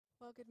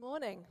Well, good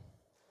morning.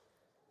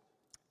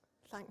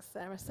 Thanks,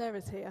 Sarah.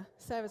 Sarah's here.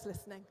 Sarah's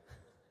listening.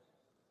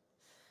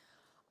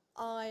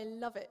 I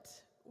love it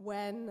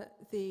when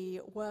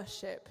the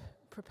worship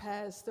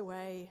prepares the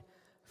way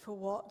for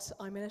what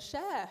I'm going to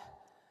share,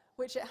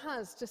 which it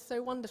has just so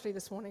wonderfully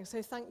this morning.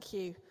 So thank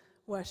you,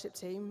 worship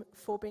team,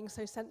 for being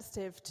so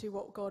sensitive to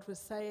what God was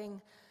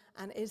saying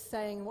and is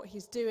saying, what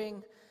he's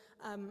doing.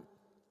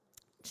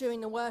 During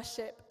the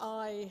worship,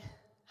 I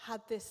had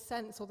this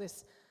sense, or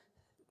this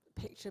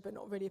picture, but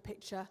not really a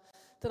picture,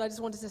 that I just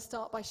wanted to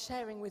start by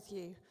sharing with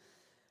you.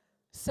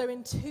 So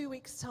in 2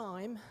 weeks'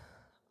 time,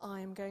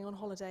 I am going on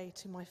holiday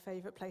to my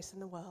favourite place in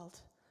the world.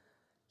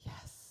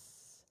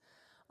 Yes.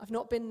 I've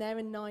not been there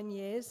in 9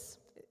 years.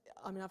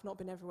 I mean, I've not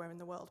been everywhere in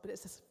the world, but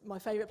it's just my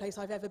favourite place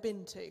I've ever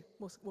been to.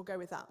 We'll go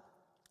with that.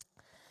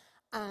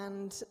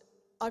 And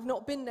I've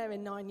not been there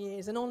in 9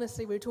 years, and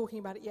honestly, we were talking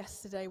about it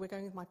yesterday. We're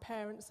going with my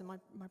parents and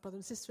my brother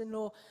and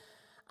sister-in-law,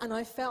 and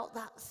I felt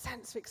that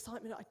sense of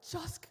excitement. I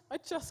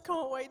just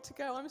can't wait to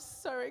go. I'm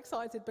so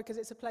excited because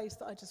it's a place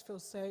that I just feel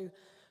so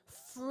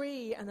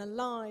free and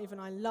alive,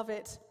 and I love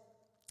it.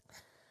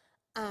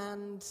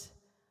 And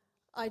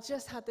I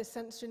just had this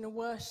sense during the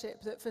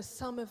worship that for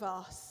some of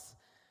us,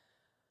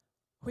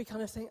 we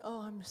kind of think, oh,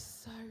 I'm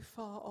so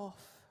far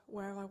off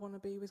where I want to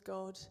be with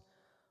God.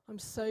 I'm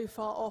so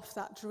far off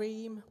that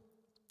dream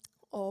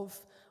of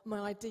my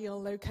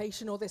ideal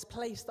location or this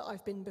place that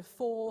I've been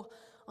before.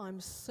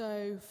 I'm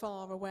so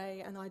far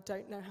away and I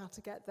don't know how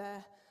to get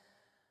there.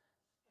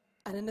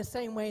 And in the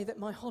same way that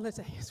my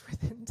holiday is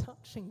within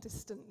touching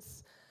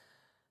distance,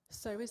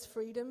 so is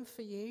freedom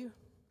for you.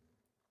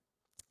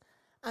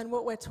 And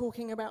what we're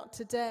talking about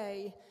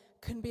today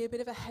can be a bit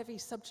of a heavy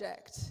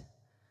subject,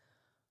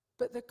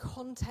 but the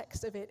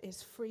context of it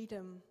is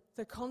freedom.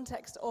 The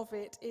context of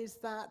it is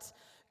that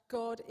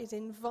God is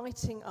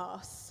inviting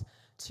us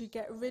to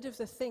get rid of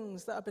the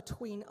things that are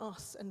between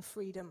us and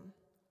freedom.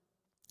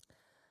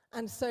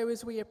 And so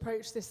as we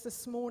approach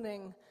this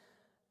morning,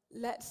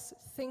 let's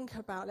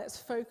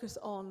focus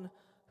on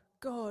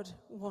God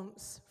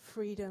wants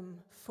freedom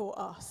for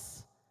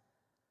us.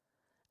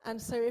 And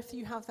so if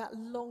you have that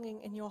longing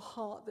in your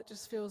heart that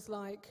just feels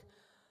like,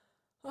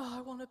 oh,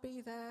 I want to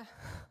be there,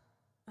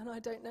 and I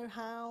don't know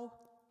how,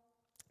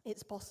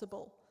 it's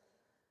possible.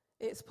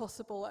 It's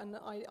possible, and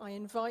I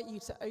invite you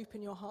to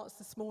open your hearts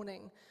this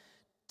morning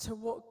to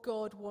what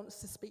God wants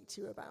to speak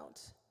to you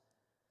about.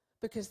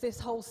 Because this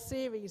whole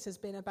series has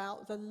been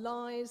about the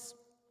lies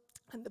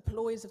and the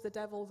ploys of the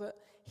devil that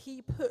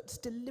he puts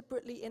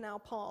deliberately in our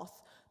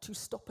path to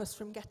stop us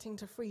from getting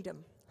to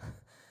freedom.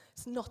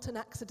 It's not an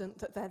accident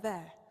that they're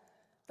there.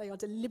 They are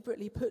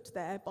deliberately put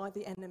there by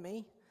the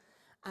enemy,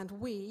 and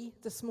we,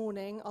 this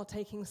morning, are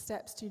taking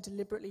steps to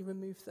deliberately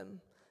remove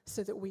them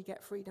so that we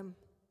get freedom.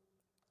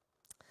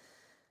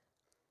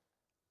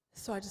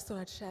 So I just thought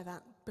I'd share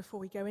that before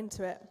we go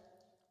into it.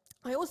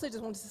 I also just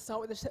wanted to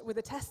start with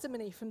a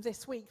testimony from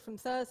this week, from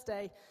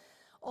Thursday.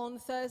 On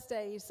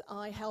Thursdays,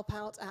 I help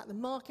out at the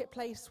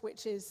marketplace,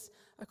 which is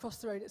across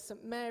the road at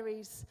St.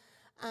 Mary's,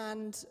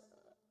 and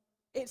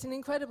it's an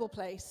incredible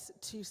place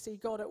to see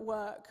God at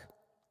work,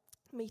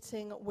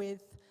 meeting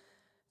with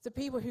the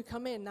people who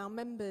come in, our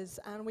members.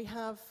 And we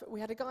had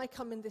a guy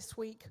come in this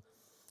week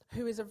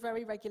who is a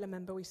very regular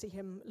member. We see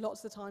him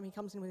lots of the time. He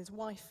comes in with his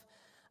wife.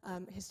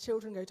 His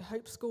children go to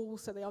Hope School,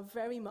 so they are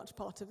very much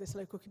part of this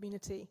local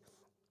community.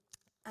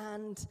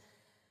 And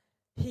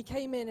he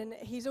came in, and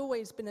he's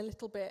always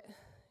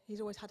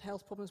had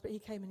health problems, but he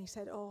came and he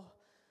said, oh,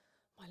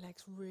 my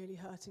leg's really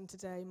hurting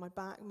today, my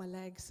back, my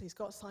legs. He's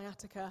got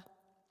sciatica.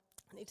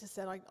 And he just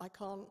said, I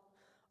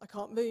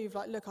can't move.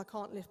 Like, look, I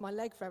can't lift my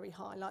leg very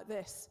high like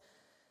this.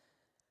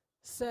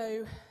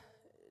 So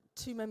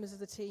 2 members of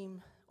the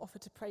team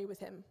offered to pray with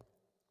him.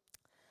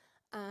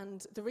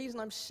 And the reason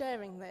I'm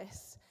sharing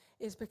this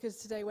is because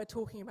today we're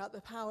talking about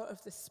the power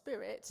of the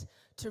Spirit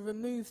to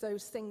remove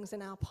those things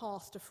in our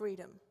path to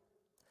freedom.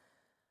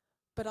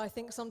 But I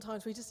think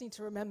sometimes we just need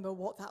to remember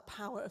what that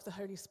power of the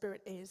Holy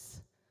Spirit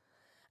is.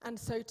 And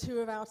so 2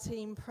 of our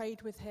team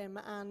prayed with him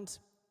and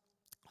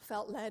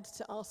felt led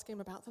to ask him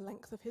about the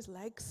length of his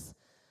legs.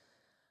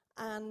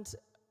 And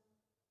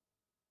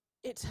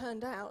it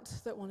turned out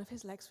that one of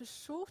his legs was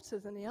shorter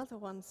than the other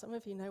one. Some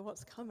of you know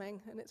what's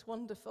coming, and it's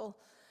wonderful.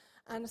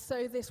 And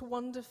so this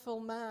wonderful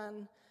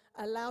man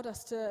allowed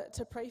us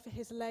to pray for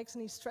his legs,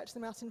 and he stretched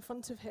them out in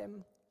front of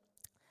him.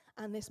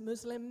 And this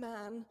Muslim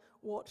man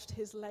watched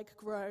his leg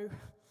grow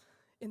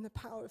in the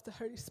power of the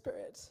Holy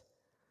Spirit.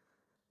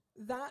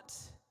 That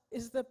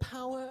is the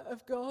power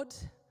of God.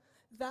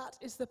 That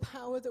is the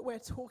power that we're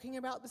talking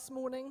about this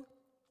morning.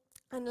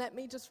 And let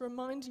me just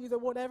remind you that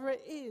whatever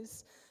it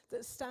is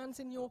that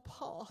stands in your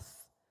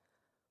path,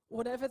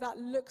 whatever that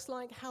looks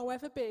like,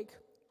 however big,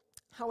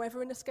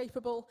 however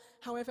inescapable,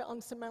 however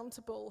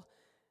unsurmountable,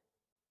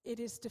 it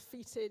is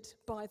defeated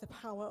by the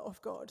power of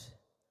God.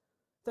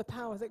 The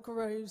power that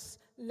grows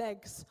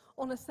legs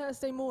on a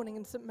Thursday morning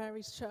in St.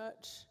 Mary's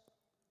Church.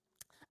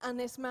 And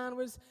this man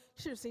you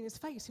should have seen his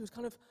face. He was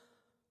kind of,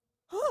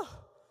 oh,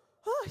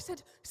 oh, he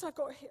said I've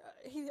got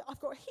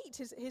heat.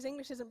 His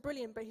English isn't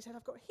brilliant, but he said,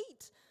 I've got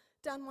heat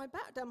down my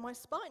back, down my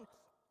spine.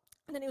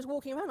 And then he was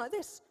walking around like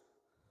this.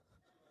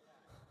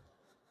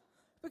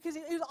 Because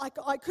he was like,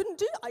 I couldn't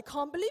do it. I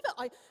can't believe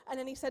it. And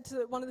then he said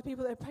to one of the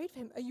people that had prayed for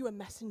him, are you a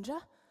messenger?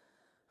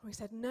 And we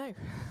said, no.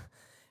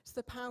 It's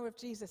the power of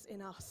Jesus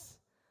in us.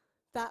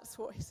 That's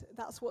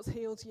what's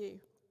healed you.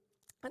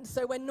 And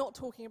so we're not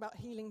talking about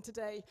healing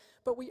today,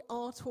 but we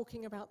are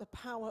talking about the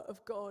power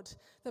of God,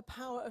 the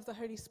power of the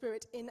Holy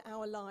Spirit in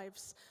our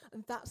lives.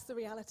 And that's the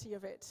reality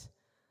of it.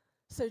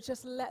 So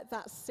just let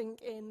that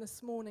sink in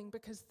this morning,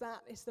 because that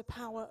is the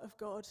power of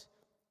God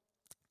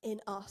in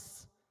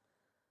us.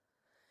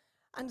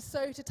 And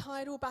so to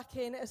tie it all back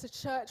in, as a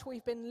church,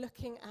 we've been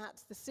looking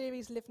at the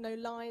series Live No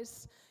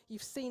Lies.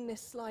 You've seen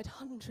this slide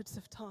hundreds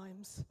of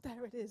times.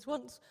 There it is,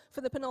 once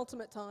for the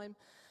penultimate time.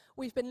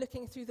 We've been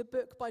looking through the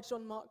book by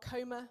John Mark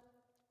Comer,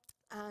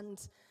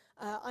 and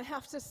I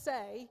have to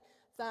say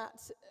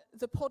that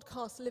the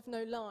podcast Live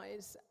No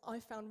Lies I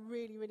found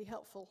really, really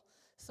helpful.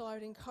 So I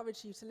would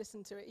encourage you to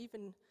listen to it.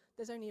 Even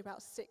there's only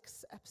about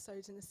 6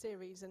 episodes in the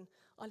series, and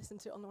I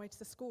listened to it on the way to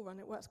the school run.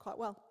 It works quite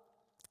well.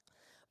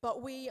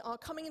 But we are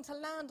coming into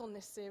land on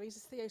this series.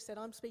 As Theo said,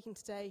 I'm speaking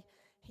today.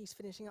 He's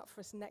finishing up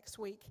for us next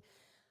week.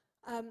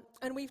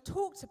 And we've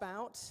talked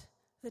about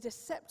the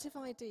deceptive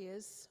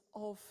ideas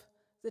of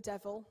the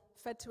devil,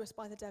 fed to us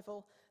by the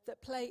devil,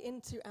 that play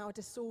into our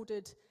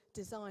disordered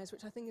desires,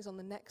 which I think is on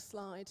the next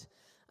slide.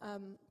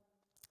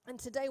 And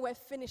today we're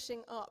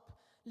finishing up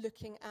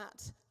looking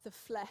at the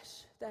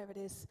flesh. There it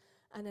is.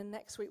 And then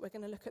next week we're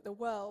going to look at the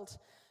world.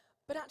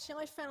 But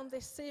actually I found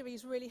this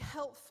series really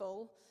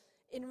helpful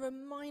in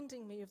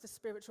reminding me of the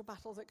spiritual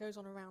battle that goes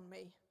on around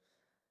me.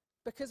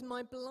 Because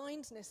my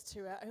blindness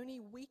to it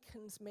only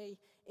weakens me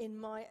in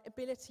my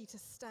ability to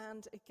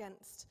stand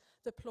against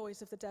the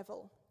ploys of the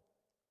devil.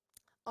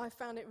 I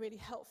found it really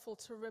helpful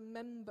to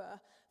remember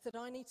that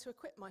I need to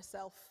equip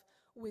myself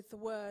with the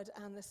Word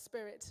and the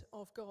Spirit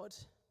of God.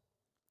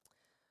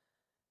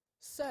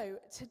 So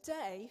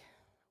today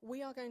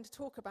we are going to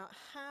talk about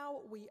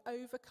how we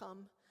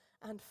overcome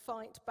and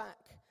fight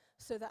back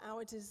so that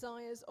our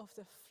desires of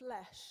the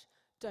flesh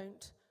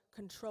don't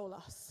control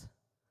us.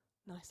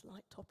 Nice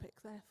light topic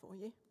there for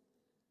you.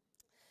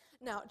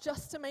 Now,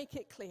 just to make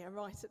it clear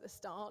right at the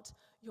start,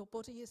 your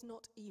body is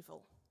not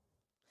evil.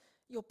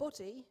 Your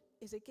body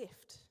is a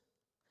gift.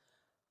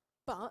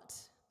 But,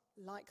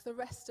 like the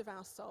rest of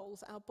our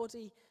souls, our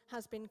body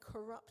has been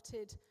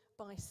corrupted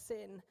by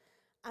sin.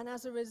 And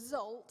as a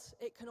result,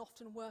 it can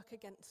often work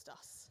against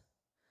us.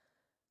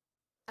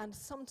 And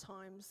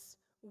sometimes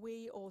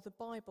we, or the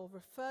Bible,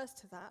 refers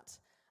to that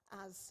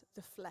as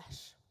the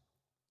flesh.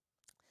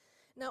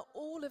 Now,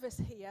 all of us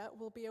here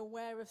will be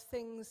aware of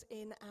things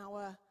in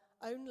our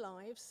own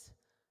lives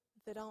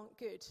that aren't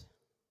good.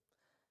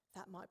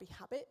 That might be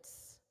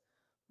habits,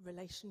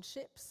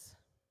 relationships,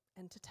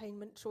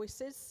 entertainment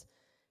choices,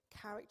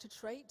 character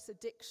traits,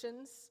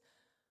 addictions.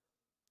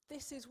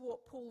 This is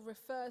what Paul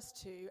refers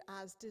to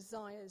as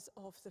desires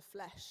of the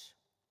flesh.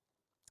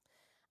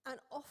 And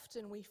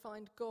often we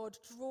find God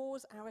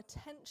draws our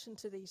attention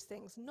to these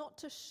things, not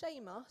to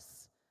shame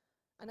us,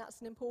 and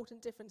that's an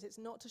important difference. It's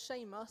not to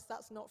shame us,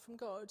 that's not from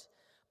God,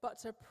 but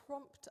to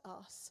prompt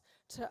us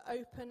to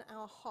open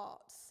our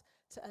hearts,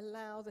 to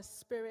allow the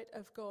Spirit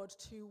of God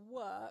to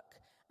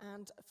work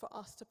and for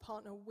us to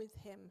partner with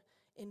him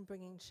in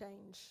bringing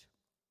change.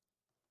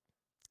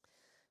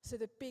 So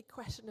the big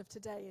question of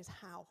today is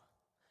how?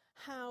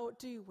 How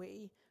do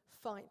we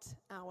fight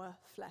our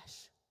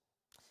flesh?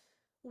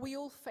 We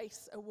all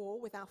face a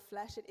war with our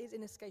flesh. It is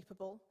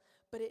inescapable,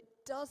 but it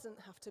doesn't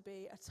have to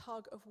be a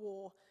tug of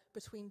war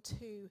between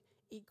two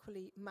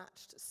equally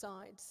matched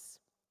sides.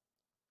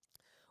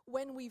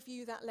 When we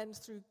view that lens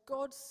through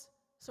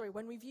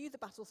when we view the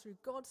battle through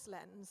God's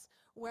lens,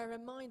 we're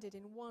reminded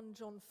in 1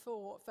 John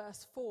 4,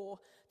 verse 4,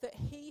 that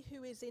he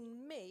who is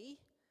in me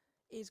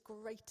is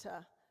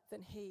greater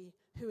than he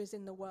who is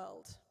in the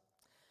world.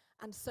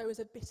 And so as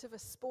a bit of a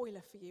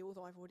spoiler for you,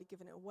 although I've already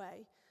given it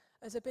away,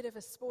 as a bit of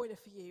a spoiler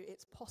for you,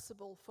 it's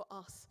possible for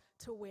us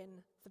to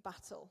win the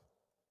battle.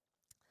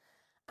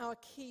 Our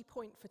key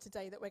point for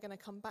today that we're going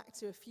to come back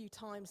to a few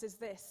times is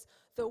this: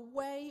 the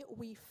way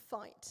we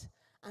fight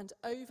and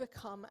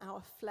overcome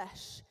our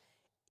flesh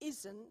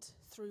isn't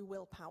through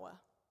willpower.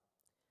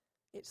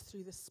 It's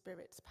through the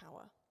Spirit's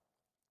power.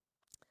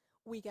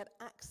 We get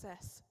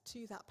access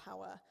to that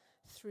power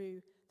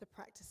through the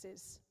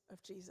practices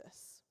of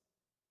Jesus.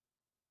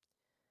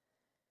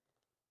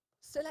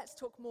 So let's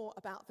talk more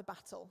about the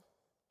battle.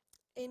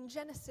 In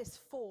Genesis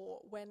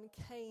 4, when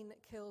Cain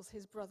kills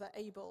his brother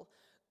Abel,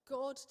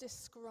 God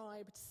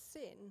described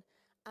sin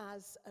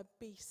as a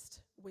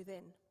beast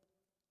within.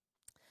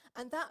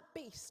 And that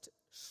beast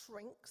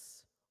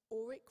shrinks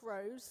or it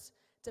grows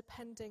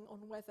depending on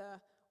whether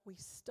we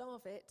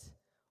starve it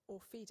or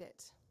feed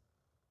it.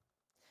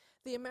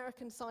 The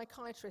American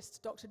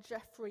psychiatrist Dr.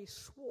 Jeffrey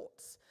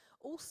Schwartz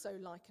also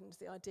likens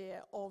the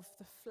idea of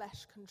the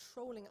flesh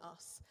controlling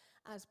us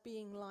as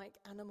being like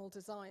animal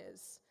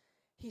desires.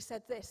 He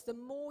said this: the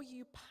more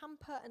you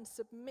pamper and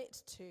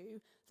submit to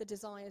the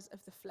desires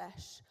of the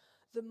flesh,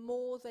 the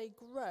more they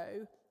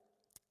grow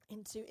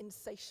into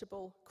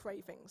insatiable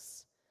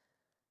cravings.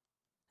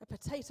 A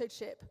potato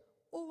chip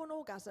or an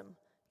orgasm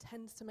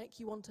tends to make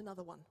you want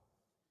another one.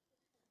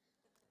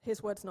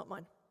 His words, not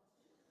mine.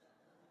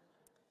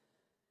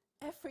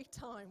 Every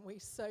time we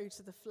sow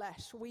to the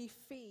flesh, we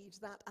feed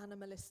that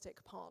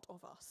animalistic part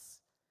of us.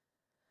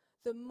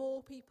 The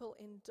more people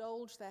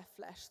indulge their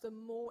flesh, the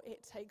more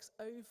it takes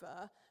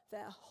over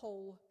their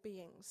whole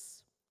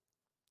beings.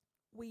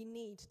 We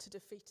need to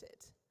defeat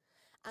it.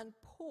 And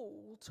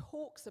Paul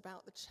talks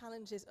about the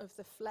challenges of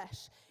the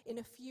flesh in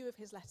a few of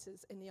his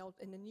letters in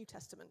the New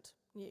Testament.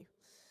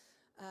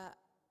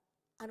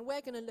 And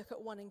we're going to look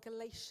at one in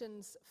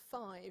Galatians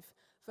 5,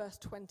 verse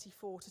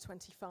 24 to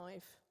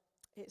 25.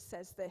 It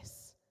says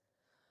this: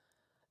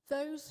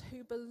 those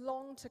who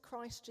belong to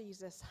Christ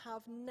Jesus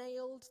have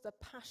nailed the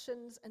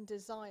passions and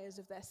desires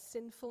of their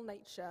sinful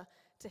nature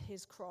to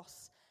his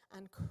cross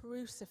and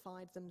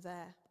crucified them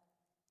there.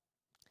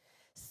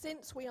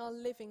 Since we are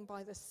living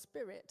by the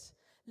Spirit,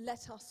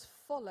 let us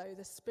follow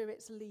the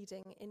Spirit's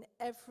leading in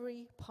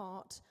every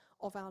part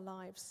of our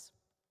lives.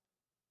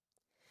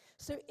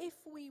 So if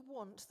we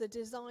want the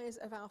desires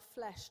of our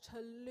flesh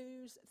to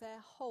lose their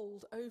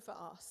hold over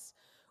us,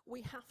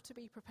 we have to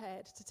be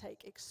prepared to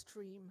take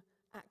extreme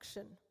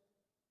action,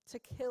 to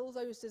kill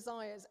those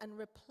desires and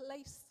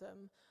replace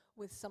them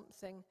with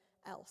something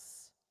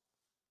else.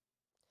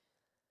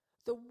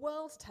 The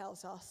world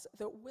tells us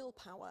that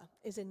willpower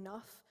is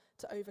enough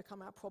to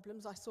overcome our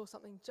problems. I saw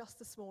something just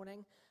this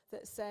morning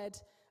that said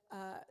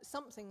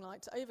something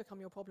like, to overcome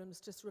your problems,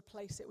 just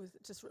replace it with,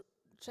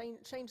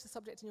 change the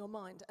subject in your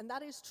mind. And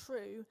that is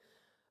true,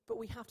 but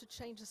we have to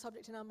change the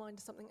subject in our mind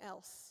to something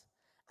else.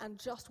 And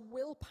just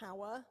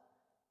willpower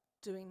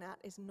doing that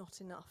is not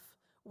enough.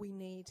 We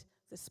need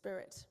the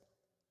Spirit.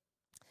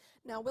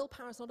 Now,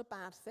 willpower is not a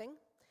bad thing.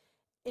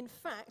 In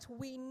fact,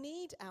 we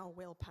need our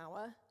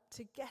willpower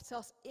to get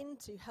us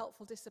into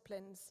helpful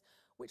disciplines,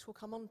 which we'll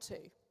come on to.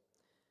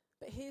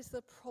 But here's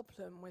the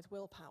problem with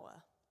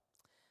willpower.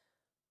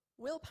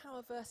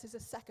 Willpower versus a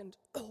second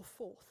or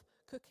fourth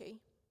cookie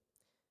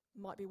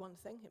might be one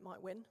thing, it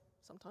might win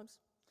sometimes.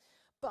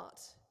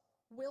 But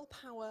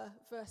willpower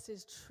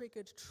versus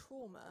triggered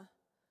trauma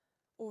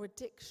or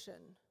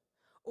addiction,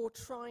 or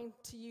trying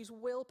to use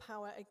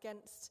willpower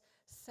against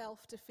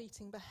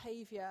self-defeating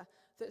behavior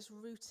that's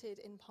rooted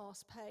in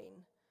past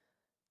pain,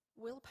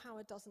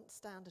 willpower doesn't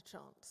stand a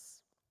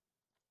chance.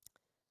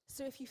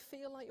 So if you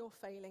feel like you're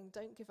failing,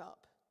 don't give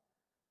up.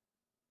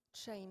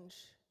 Change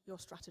your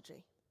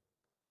strategy.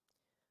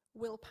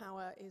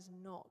 Willpower is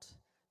not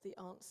the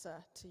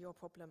answer to your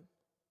problem.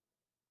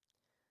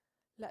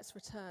 Let's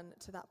return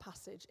to that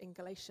passage in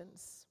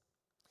Galatians,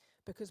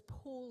 because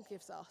Paul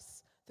gives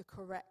us the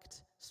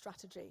correct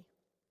strategy.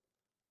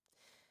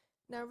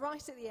 Now,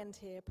 right at the end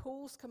here,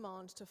 Paul's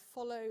command to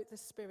follow the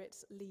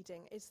Spirit's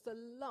leading is the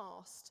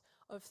last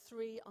of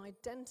three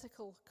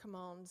identical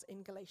commands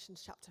in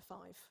Galatians chapter 5.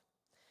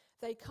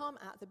 They come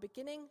at the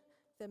beginning,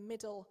 the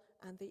middle,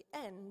 and the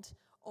end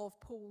of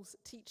Paul's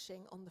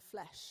teaching on the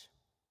flesh.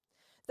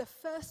 The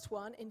first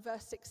one in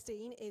verse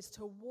 16 is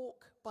to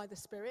walk by the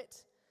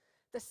Spirit.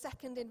 The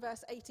second in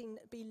verse 18,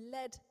 be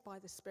led by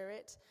the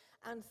Spirit.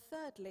 And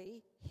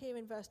thirdly, here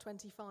in verse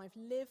 25,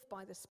 live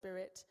by the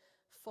Spirit,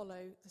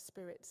 follow the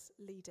Spirit's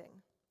leading.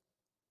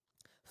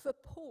 For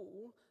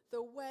Paul,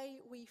 the way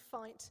we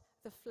fight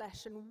the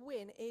flesh and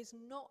win is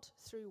not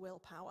through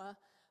willpower,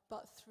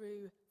 but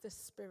through the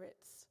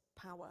Spirit's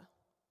power.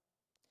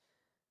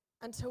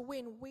 And to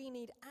win, we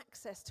need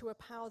access to a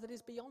power that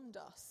is beyond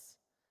us.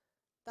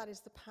 That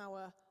is the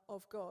power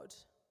of God.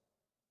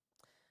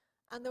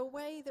 And the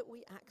way that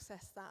we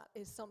access that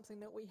is something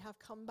that we have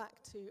come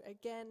back to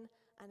again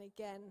and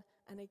again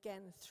and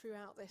again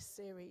throughout this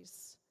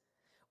series.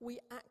 We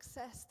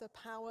access the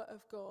power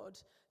of God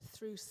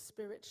through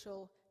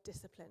spiritual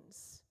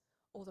disciplines,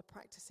 or the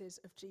practices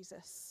of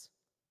Jesus.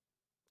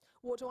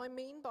 What do I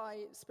mean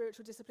by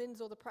spiritual disciplines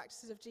or the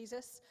practices of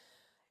Jesus?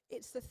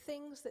 It's the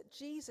things that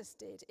Jesus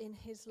did in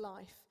his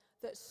life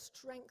that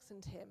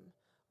strengthened him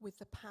with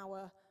the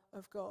power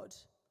of God.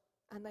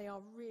 And they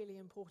are really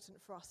important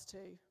for us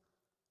too.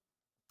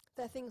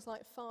 They're things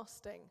like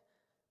fasting,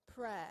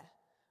 prayer,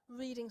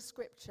 reading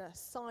scripture,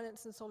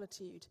 silence and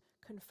solitude,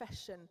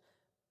 confession,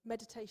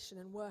 meditation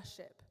and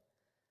worship.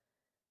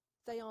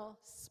 They are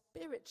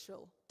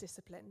spiritual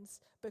disciplines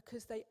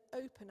because they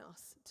open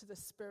us to the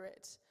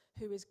Spirit,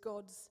 who is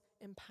God's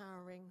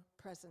empowering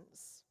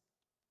presence.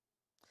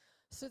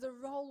 So the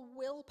role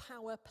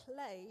willpower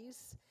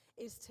plays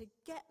is to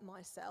get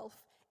myself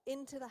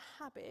into the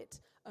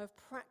habit of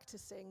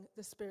practicing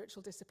the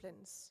spiritual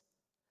disciplines,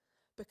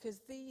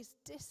 because these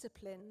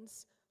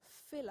disciplines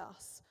fill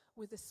us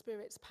with the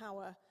Spirit's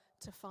power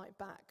to fight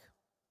back.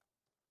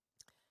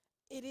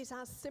 It is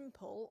as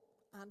simple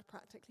and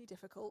practically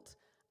difficult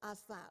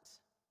as that.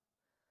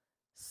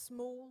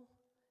 Small,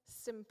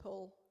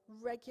 simple,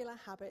 regular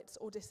habits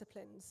or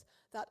disciplines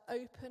that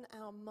open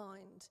our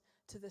mind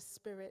to the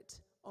Spirit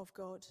of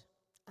God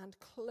and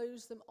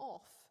close them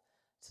off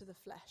to the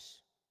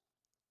flesh.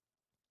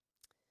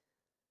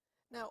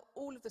 Now,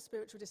 all of the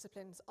spiritual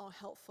disciplines are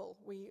helpful.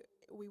 We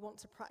want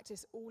to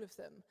practice all of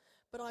them.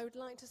 But I would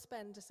like to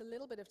spend just a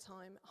little bit of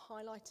time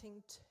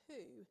highlighting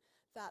two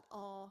that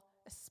are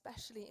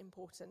especially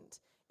important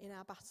in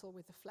our battle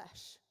with the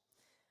flesh.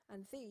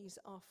 And these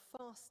are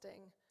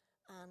fasting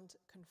and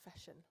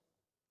confession.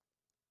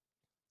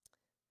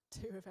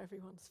 Two of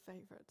everyone's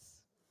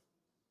favourites.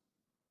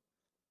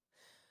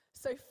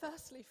 So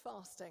firstly,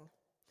 fasting.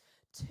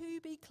 To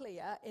be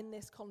clear, in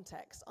this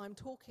context, I'm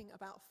talking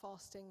about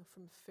fasting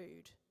from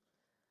food.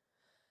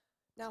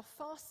 Now,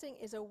 fasting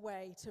is a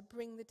way to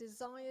bring the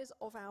desires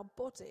of our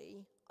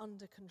body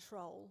under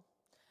control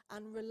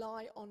and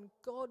rely on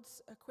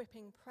God's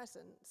equipping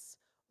presence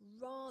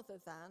rather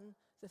than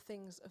the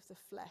things of the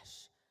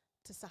flesh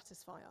to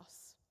satisfy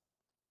us.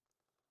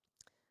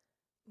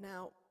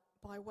 Now,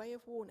 by way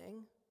of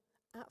warning,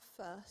 at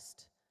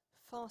first,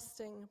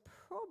 fasting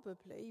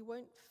probably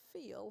won't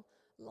feel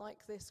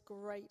like this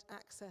great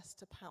access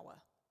to power.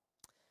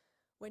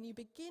 When you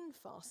begin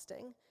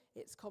fasting,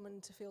 it's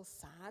common to feel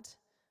sad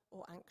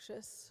or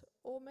anxious,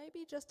 or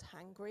maybe just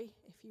hangry,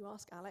 if you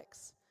ask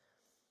Alex.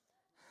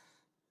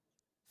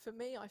 For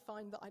me, I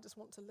find that I just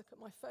want to look at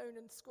my phone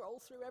and scroll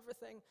through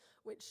everything,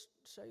 which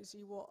shows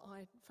you what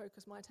I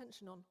focus my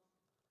attention on.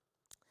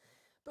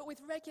 But with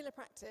regular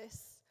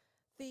practice,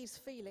 these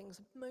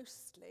feelings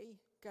mostly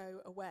go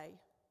away,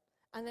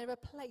 and they're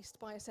replaced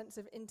by a sense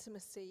of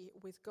intimacy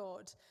with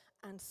God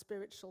and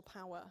spiritual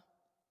power.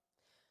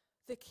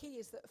 The key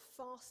is that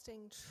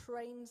fasting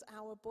trains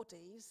our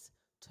bodies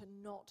to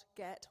not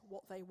get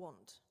what they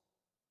want.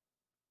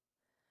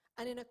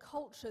 And in a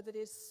culture that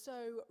is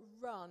so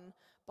run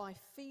by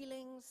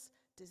feelings,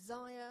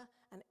 desire,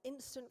 and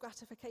instant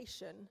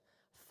gratification,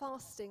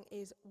 fasting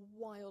is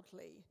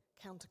wildly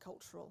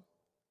countercultural.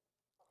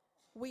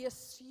 We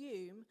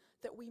assume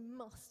that we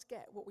must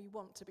get what we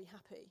want to be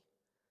happy.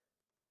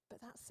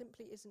 But that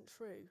simply isn't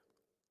true.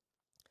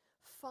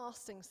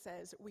 Fasting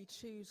says we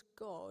choose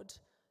God,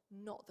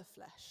 not the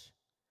flesh.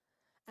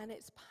 And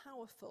it's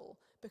powerful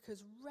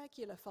because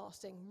regular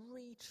fasting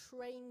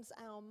retrains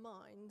our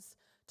minds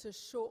to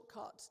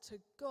shortcut to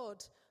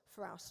God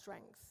for our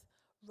strength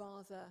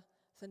rather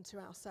than to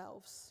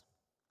ourselves.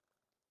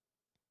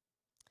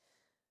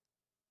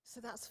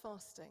 So that's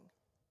fasting.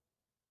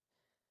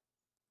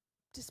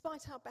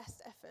 Despite our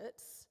best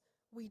efforts,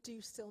 we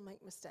do still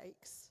make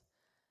mistakes.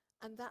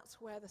 And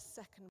that's where the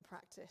second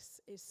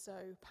practice is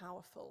so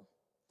powerful.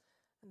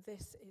 And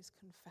this is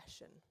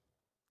confession.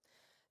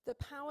 The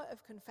power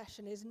of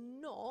confession is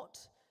not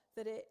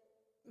that it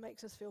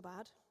makes us feel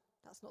bad.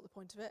 That's not the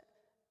point of it.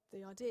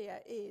 The idea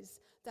is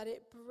that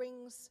it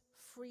brings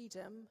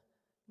freedom,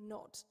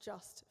 not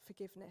just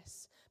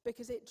forgiveness,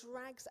 because it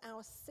drags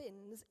our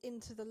sins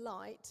into the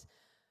light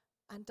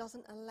and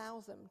doesn't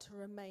allow them to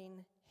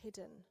remain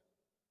hidden.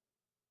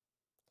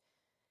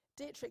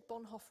 Dietrich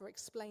Bonhoeffer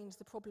explains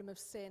the problem of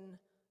sin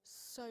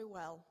so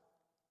well.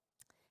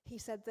 He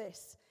said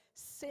this: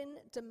 sin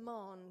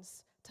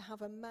demands to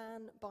have a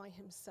man by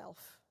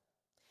himself.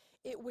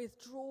 It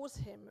withdraws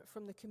him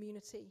from the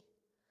community.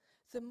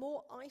 The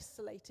more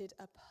isolated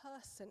a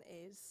person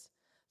is,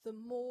 the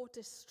more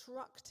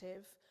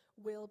destructive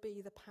will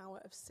be the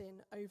power of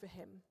sin over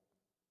him.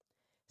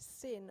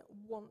 Sin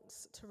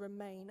wants to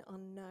remain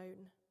unknown.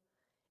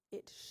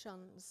 It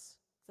shuns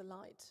the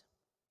light.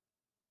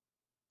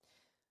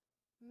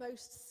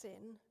 Most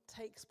sin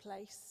takes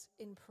place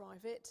in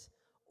private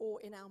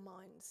or in our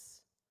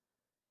minds.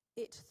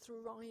 It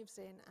thrives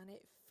in and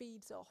it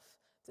feeds off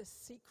the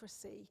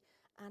secrecy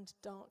and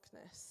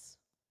darkness.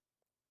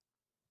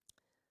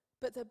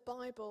 But the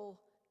Bible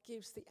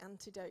gives the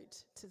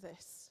antidote to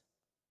this.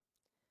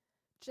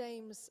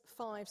 James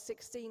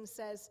 5:16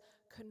 says,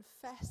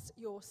 "Confess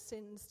your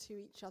sins to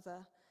each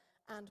other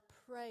and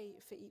pray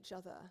for each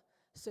other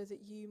so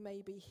that you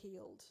may be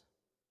healed."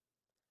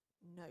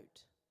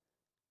 Note,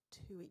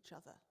 to each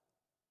other.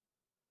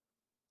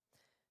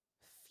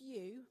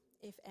 Few,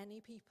 if any,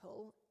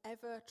 people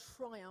ever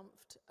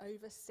triumphed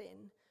over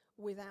sin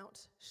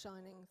without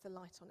shining the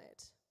light on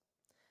it.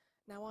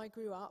 Now, I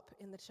grew up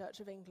in the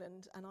Church of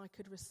England, and I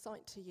could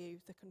recite to you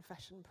the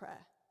confession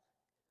prayer,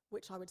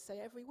 which I would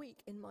say every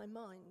week in my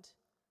mind.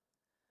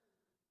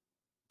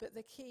 But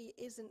the key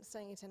isn't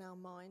saying it in our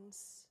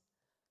minds.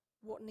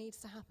 What needs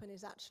to happen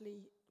is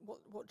actually,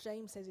 what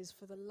James says is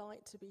for the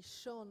light to be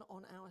shone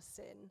on our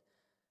sin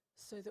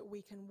so that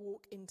we can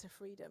walk into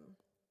freedom.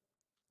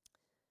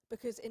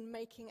 Because in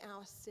making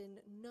our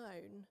sin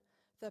known,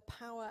 the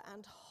power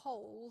and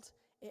hold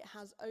it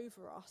has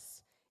over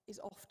us is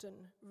often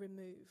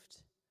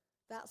removed.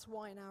 That's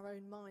why in our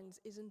own minds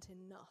isn't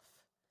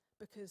enough,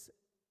 because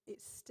it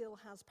still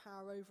has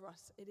power over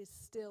us. It is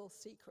still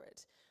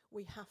secret.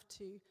 We have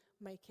to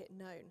make it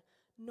known,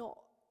 not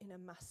in a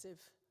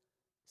massive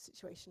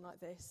situation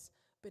like this,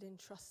 but in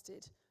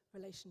trusted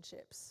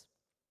relationships.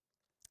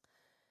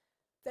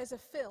 There's a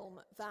film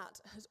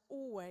that has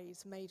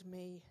always made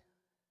me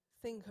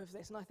think of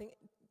this, and I think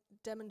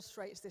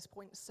demonstrates this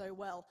point so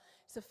well.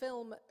 It's a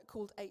film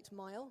called 8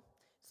 Mile.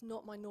 It's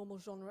not my normal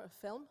genre of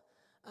film.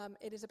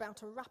 It is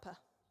about a rapper.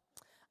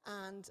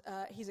 And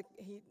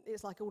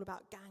it's like all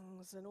about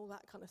gangs and all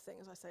that kind of thing.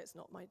 As I say, it's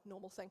not my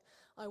normal thing.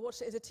 I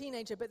watched it as a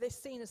teenager, but this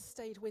scene has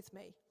stayed with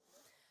me.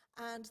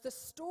 And the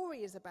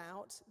story is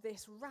about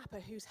this rapper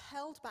who's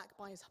held back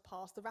by his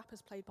past. The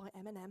rapper's played by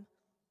Eminem.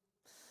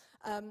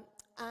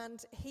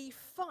 And he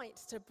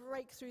fights to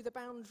break through the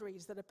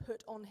boundaries that are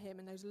put on him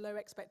and those low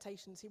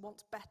expectations. He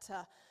wants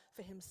better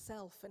for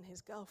himself and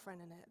his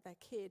girlfriend and their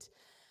kid.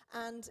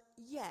 And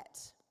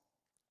yet,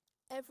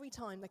 every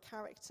time the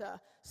character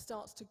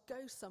starts to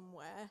go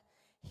somewhere,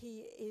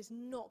 he is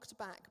knocked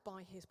back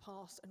by his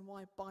past and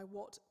by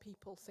what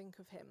people think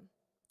of him.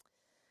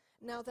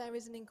 Now, there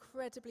is an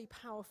incredibly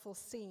powerful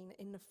scene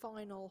in the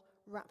final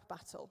rap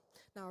battle.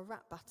 Now, a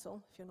rap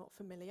battle, if you're not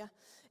familiar,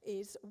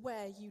 is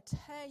where you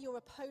tear your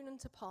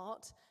opponent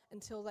apart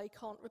until they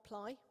can't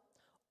reply,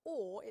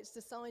 or it's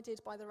decided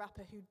by the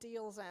rapper who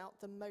deals out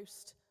the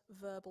most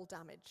verbal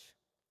damage.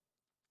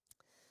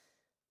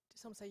 Did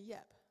someone say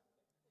yep?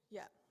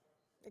 Yeah.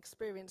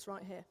 Experience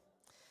right here.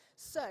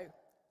 So,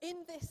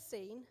 in this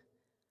scene,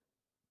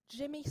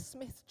 Jimmy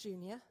Smith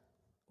Jr.,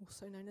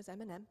 also known as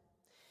Eminem,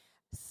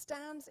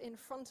 stands in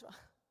front of...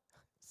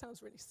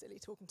 Sounds really silly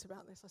talking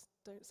about this. I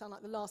don't sound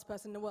like the last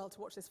person in the world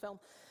to watch this film.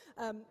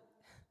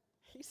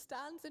 He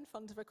stands in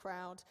front of a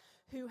crowd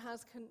who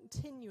has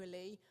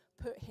continually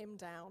put him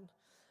down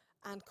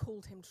and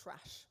called him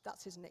trash.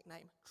 That's his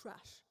nickname,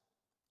 trash.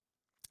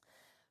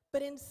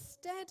 But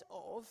instead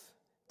of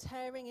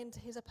tearing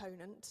into his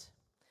opponent,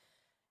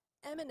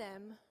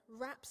 Eminem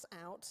raps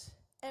out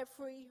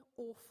every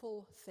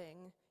awful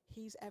thing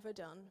he's ever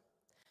done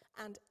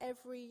and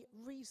every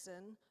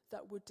reason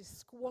that would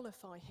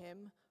disqualify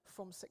him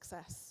from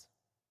success.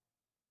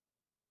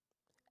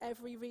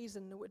 Every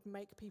reason that would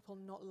make people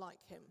not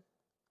like him.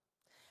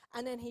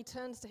 And then he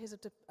turns to his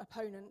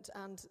opponent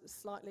and,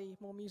 slightly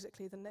more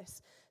musically than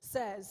this,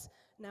 says,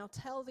 "Now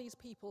tell these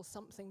people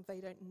something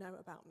they don't know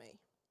about me."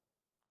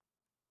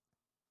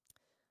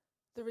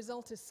 The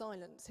result is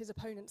silence. His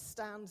opponent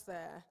stands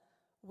there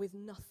with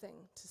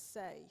nothing to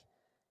say.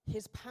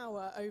 His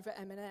power over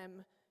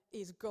Eminem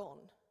is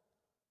gone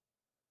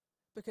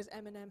because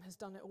Eminem has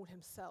done it all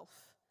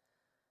himself,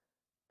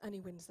 and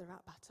he wins the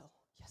rap battle.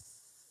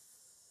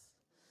 Yes.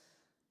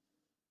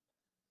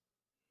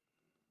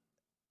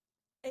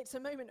 It's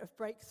a moment of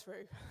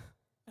breakthrough,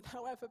 and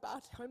however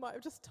bad I might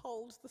have just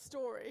told the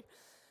story,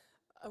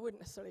 I wouldn't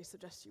necessarily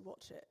suggest you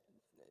watch it,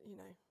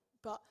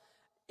 but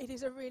it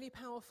is a really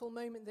powerful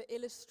moment that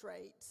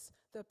illustrates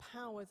the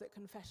power that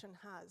confession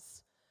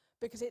has,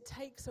 because it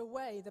takes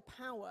away the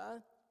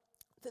power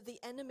that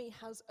the enemy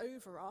has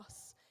over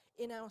us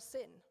in our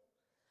sin.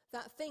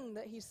 That thing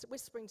that he's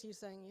whispering to you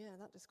saying, yeah,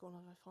 that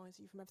disqualifies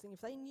you from everything.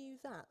 If they knew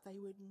that, they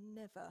would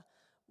never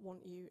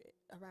want you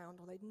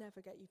around, or they'd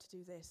never get you to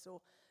do this, or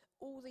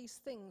all these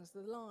things, the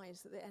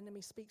lies that the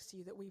enemy speaks to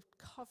you that we've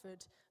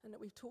covered and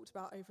that we've talked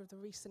about over the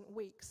recent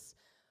weeks.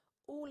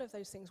 All of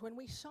those things, when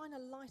we shine a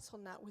light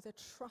on that with a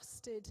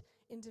trusted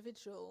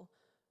individual,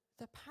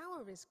 the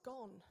power is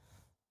gone.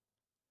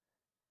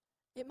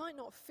 It might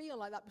not feel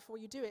like that before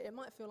you do it. It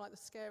might feel like the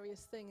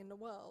scariest thing in the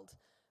world,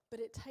 but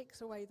it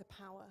takes away the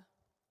power.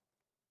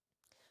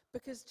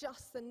 Because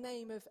just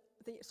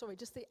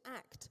the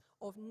act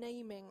of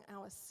naming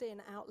our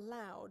sin out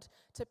loud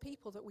to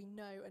people that we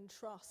know and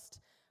trust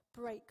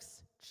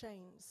breaks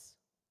chains.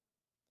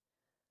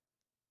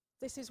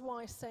 This is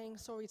why saying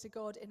sorry to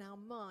God in our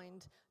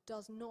mind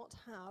does not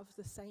have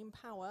the same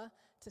power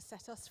to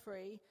set us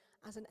free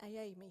as an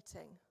AA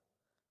meeting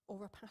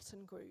or a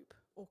pattern group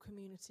or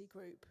community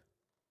group.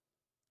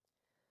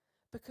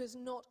 Because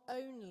not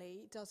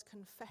only does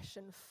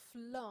confession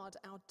flood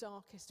our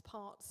darkest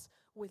parts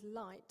with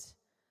light,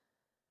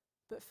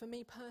 but for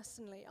me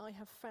personally, I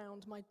have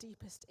found my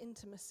deepest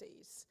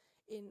intimacies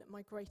in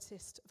my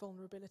greatest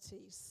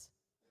vulnerabilities.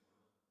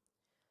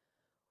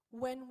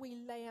 When we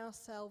lay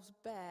ourselves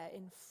bare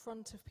in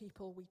front of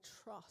people we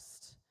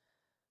trust,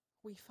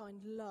 we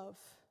find love,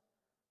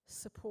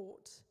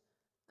 support,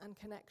 and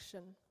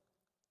connection.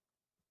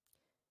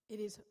 It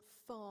is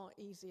far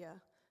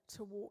easier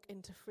to walk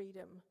into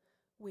freedom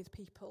with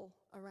people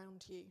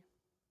around you.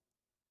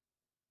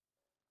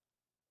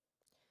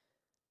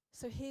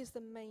 So here's the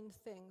main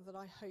thing that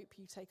I hope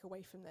you take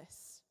away from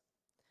this.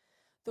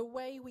 The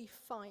way we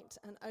fight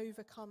and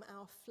overcome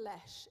our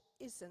flesh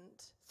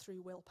isn't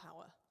through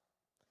willpower,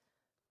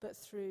 but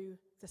through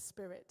the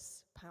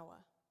Spirit's power.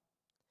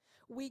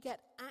 We get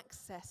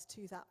access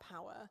to that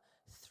power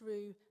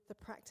through the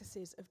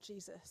practices of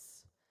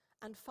Jesus.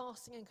 And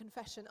fasting and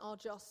confession are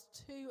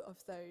just two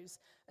of those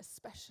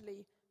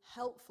especially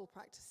helpful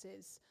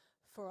practices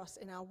for us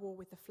in our war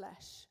with the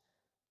flesh.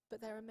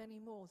 But there are many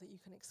more that you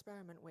can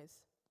experiment with.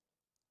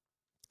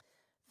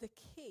 The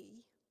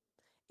key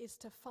is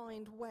to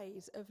find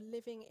ways of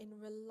living in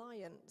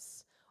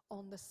reliance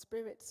on the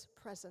Spirit's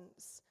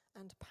presence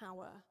and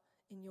power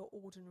in your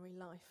ordinary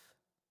life.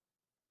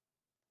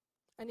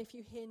 And if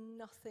you hear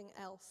nothing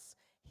else,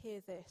 hear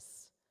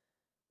this.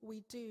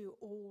 We do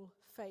all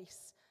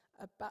face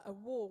a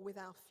war with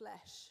our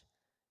flesh.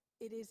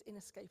 It is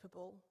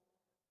inescapable,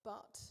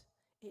 but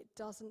it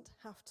doesn't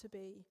have to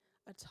be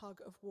a tug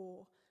of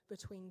war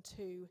between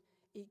two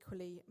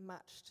equally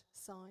matched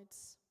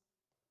sides.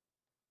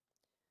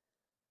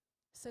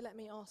 So let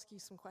me ask you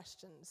some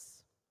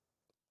questions.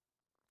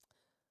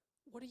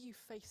 What are you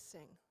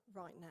facing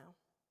right now?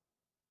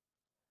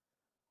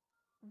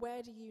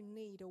 Where do you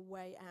need a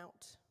way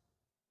out?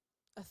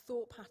 A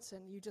thought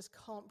pattern you just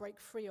can't break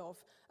free of,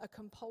 a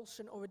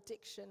compulsion or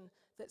addiction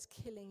that's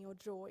killing your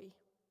joy.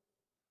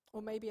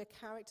 Or maybe a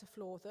character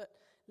flaw that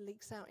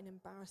leaks out in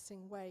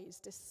embarrassing ways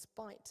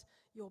despite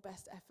your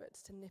best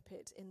efforts to nip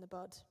it in the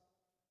bud.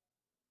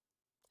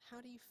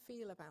 How do you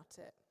feel about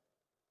it?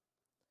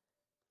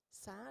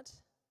 Sad?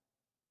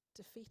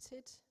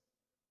 Defeated?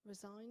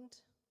 Resigned?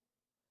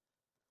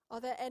 Are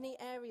there any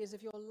areas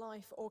of your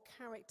life or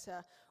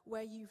character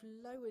where you've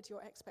lowered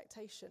your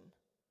expectation,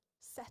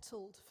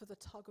 settled for the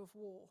tug of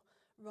war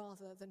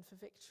rather than for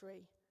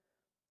victory,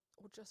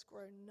 or just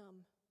grown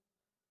numb?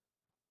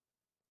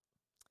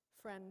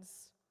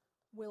 Friends,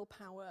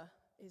 willpower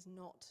is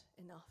not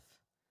enough.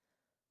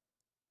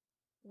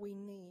 We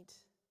need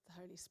the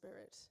Holy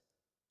Spirit.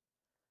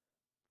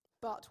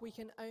 But we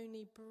can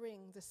only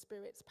bring the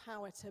Spirit's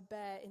power to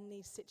bear in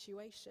these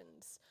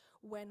situations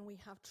when we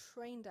have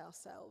trained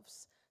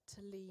ourselves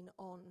to lean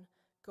on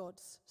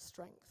God's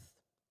strength.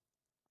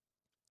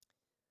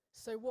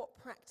 So what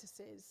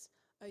practices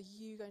are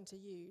you going to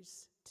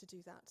use to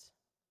do that?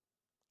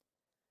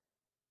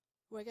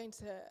 We're going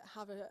to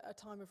have a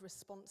time of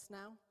response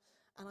now,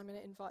 and I'm going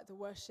to invite the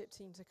worship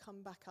team to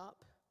come back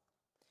up.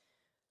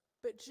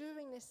 But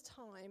during this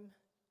time,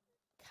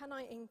 can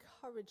I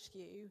encourage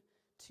you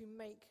to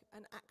make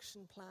an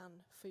action plan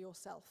for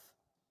yourself?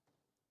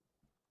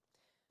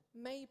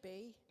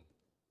 Maybe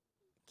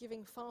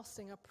giving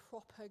fasting a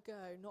proper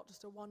go, not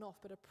just a one-off,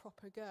 but a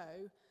proper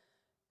go,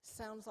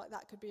 sounds like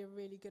that could be a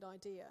really good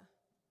idea.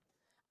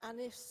 And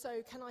if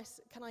so, can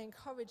I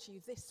encourage you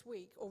this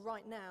week or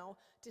right now,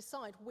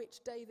 decide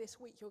which day this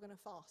week you're going to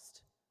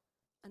fast.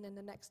 And then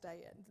the next day,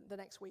 the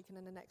next week, and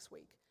then the next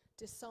week.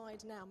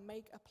 Decide now,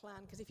 make a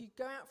plan. Because if you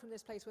go out from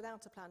this place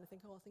without a plan and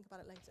think, oh, I'll think about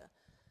it later,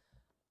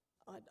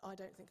 I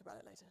don't think about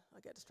it later. I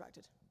get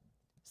distracted.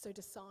 So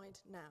decide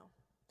now.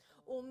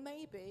 Or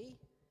maybe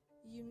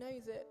you know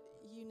that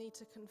you need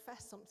to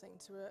confess something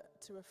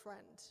to a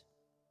friend.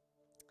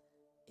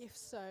 If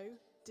so,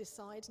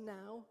 decide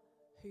now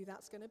who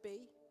that's going to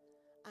be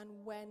and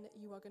when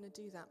you are going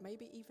to do that.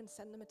 Maybe even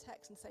send them a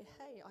text and say,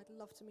 hey, I'd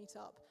love to meet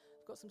up.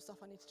 I've got some stuff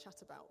I need to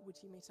chat about. Would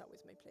you meet up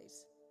with me,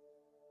 please?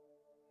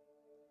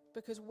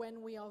 Because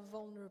when we are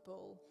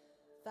vulnerable,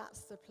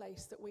 that's the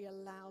place that we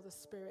allow the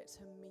Spirit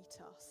to meet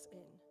us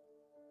in.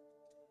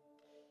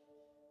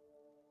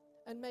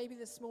 And maybe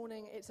this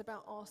morning it's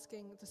about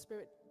asking the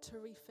Spirit to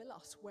refill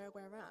us where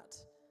we're at.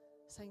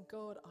 Saying,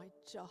 God, I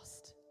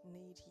just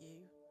need you.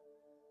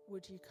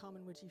 Would you come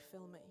and would you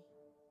fill me?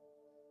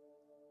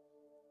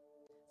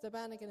 The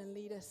band are going to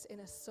lead us in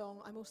a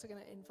song. I'm also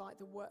going to invite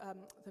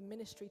the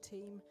ministry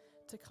team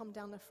to come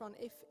down the front.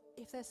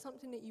 If there's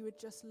something that you would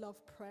just love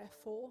prayer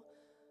for,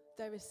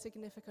 there is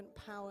significant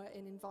power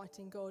in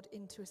inviting God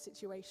into a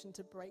situation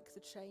to break the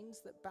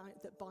chains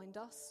that bind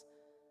us.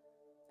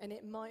 And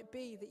it might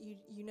be that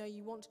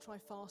you want to try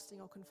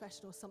fasting or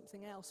confession or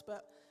something else,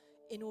 but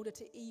in order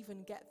to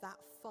even get that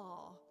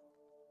far,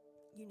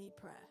 you need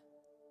prayer.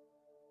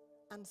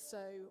 And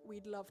so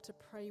we'd love to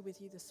pray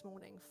with you this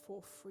morning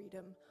for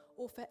freedom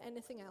or for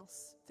anything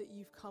else that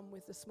you've come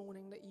with this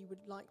morning that you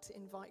would like to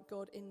invite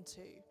God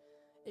into.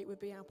 It would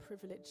be our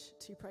privilege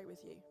to pray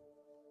with you.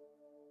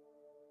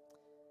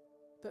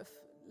 But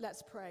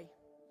let's pray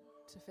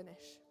to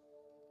finish.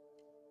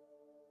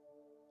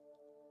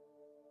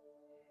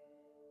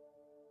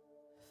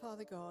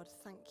 Father God,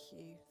 thank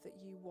you that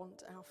you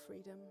want our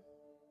freedom.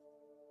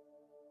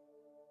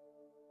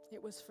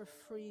 It was for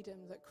freedom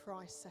that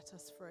Christ set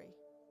us free.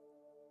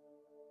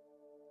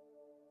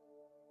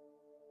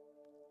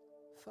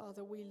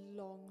 Father, we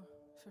long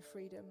for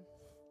freedom.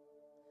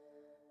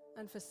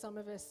 And for some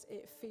of us,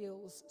 it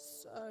feels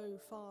so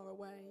far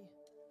away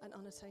and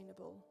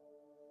unattainable.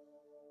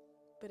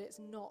 But it's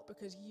not,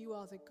 because you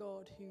are the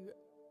God who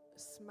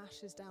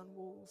smashes down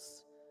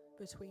walls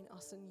between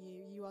us and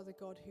you. You are the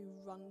God who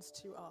runs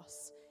to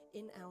us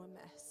in our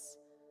mess.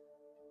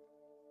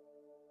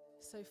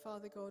 So,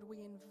 Father God,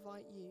 we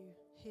invite you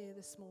here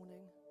this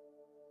morning.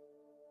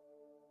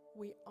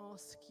 We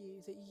ask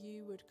you that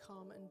you would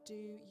come and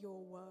do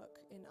your work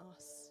in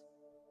us.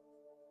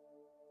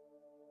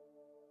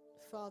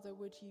 Father,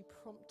 would you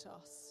prompt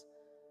us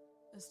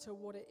as to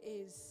what it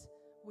is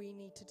we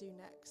need to do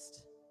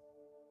next?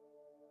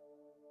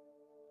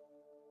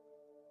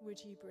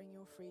 Would you bring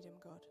your freedom,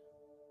 God?